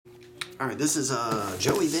All right, this is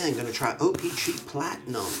Joey Van going to try OPC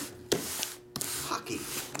Platinum Hockey.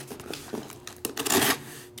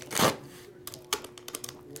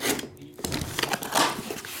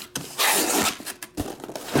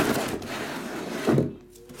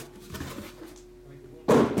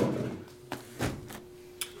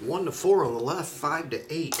 One to 4 on the left, 5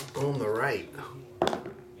 to 8 on the right.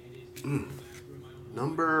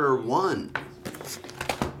 Number 1,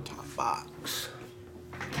 top box.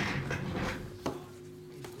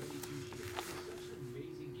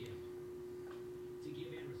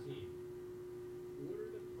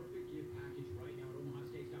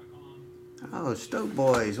 Oh, Stoke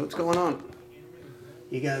boys, what's going on?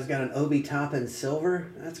 You guys got an Obi top in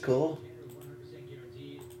silver? That's cool.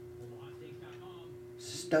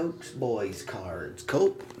 Stokes boys cards.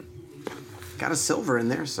 Cool. Got a silver in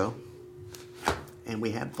there, so. And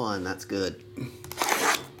we had fun. That's good.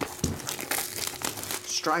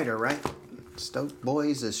 Strider, right? Stoke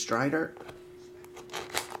boys is Strider.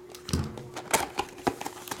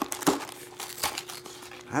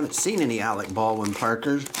 I haven't seen any Alec Baldwin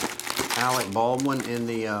Parkers. Alec Baldwin in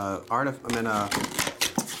the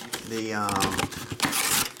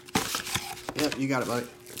yep, you got it, buddy.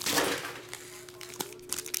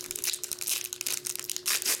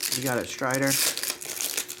 You got it, Strider.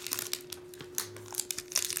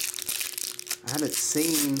 I haven't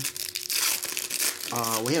seen,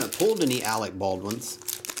 we haven't pulled any Alec Baldwins.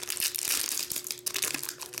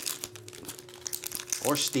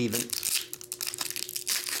 Or Steven.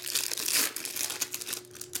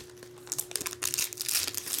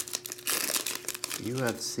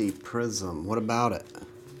 UFC Prism. What about it?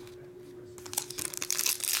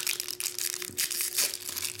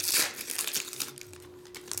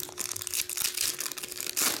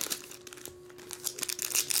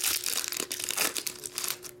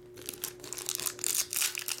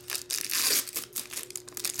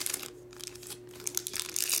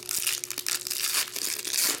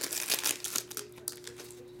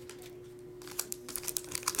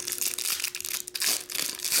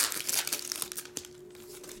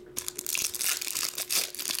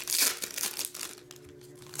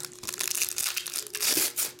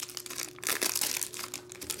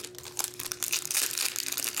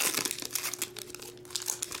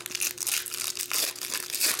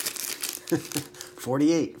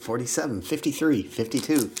 $48, $47, $53,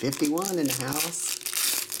 $52, $51 in the house.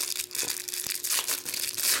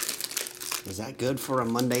 Is that good for a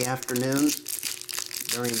Monday afternoon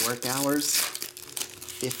during work hours?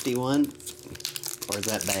 51? Or is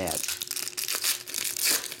that bad?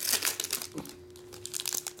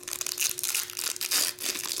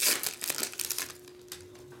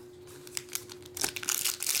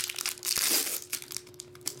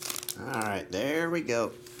 All right, there we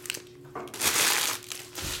go.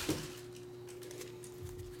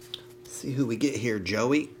 See who we get here,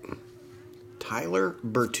 Joey. Tyler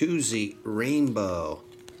Bertuzzi, Rainbow.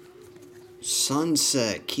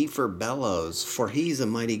 Sunset, Kiefer Bellows, for he's a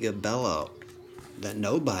mighty good bellow that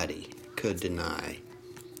nobody could deny.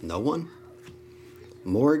 No one?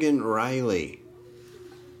 Morgan Riley.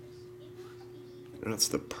 That's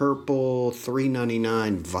the purple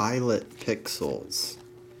 $3.99 Violet Pixels.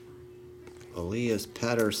 Elias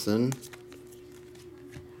Pettersson.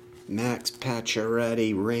 Max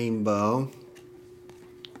Pacioretty, Rainbow.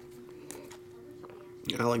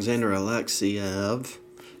 Alexander Alexiev.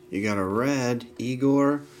 You got a red,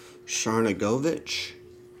 Igor Sharnagovich.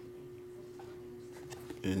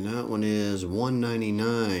 And that one is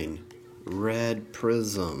 $1.99. Red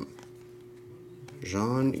Prism.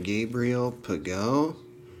 Jean-Gabriel Pageau.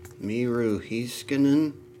 Miru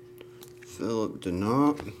Heiskanen. Philip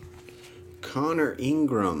Denault. Connor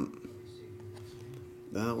Ingram.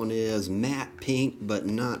 That one is matte pink, but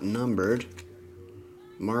not numbered.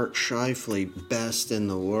 Mark Scheifele, best in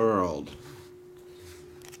the world.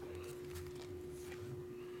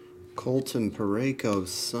 Colton Parayko,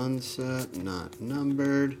 Sunset, not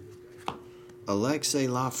numbered. Alexei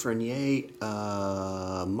Lafreniere,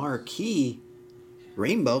 Marquee,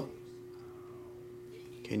 Rainbow.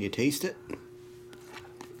 Can you taste it?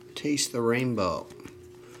 Taste the rainbow.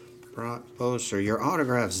 Brock Boser, your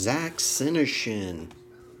autograph, Zach Senyshyn.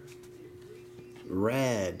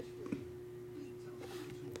 Red.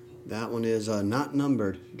 That one is not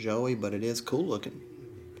numbered, Joey, but it is cool looking.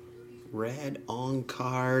 Red on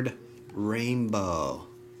card rainbow.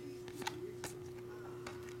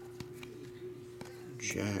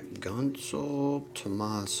 Jack Gunsel,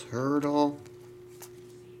 Tomas Hertl,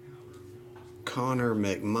 Connor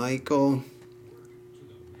McMichael.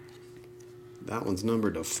 That one's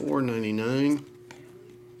numbered to $4.99.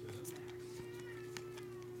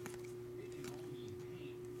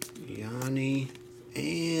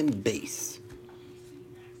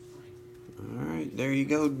 All right, there you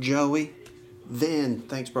go, Joey. Then,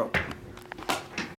 thanks, bro.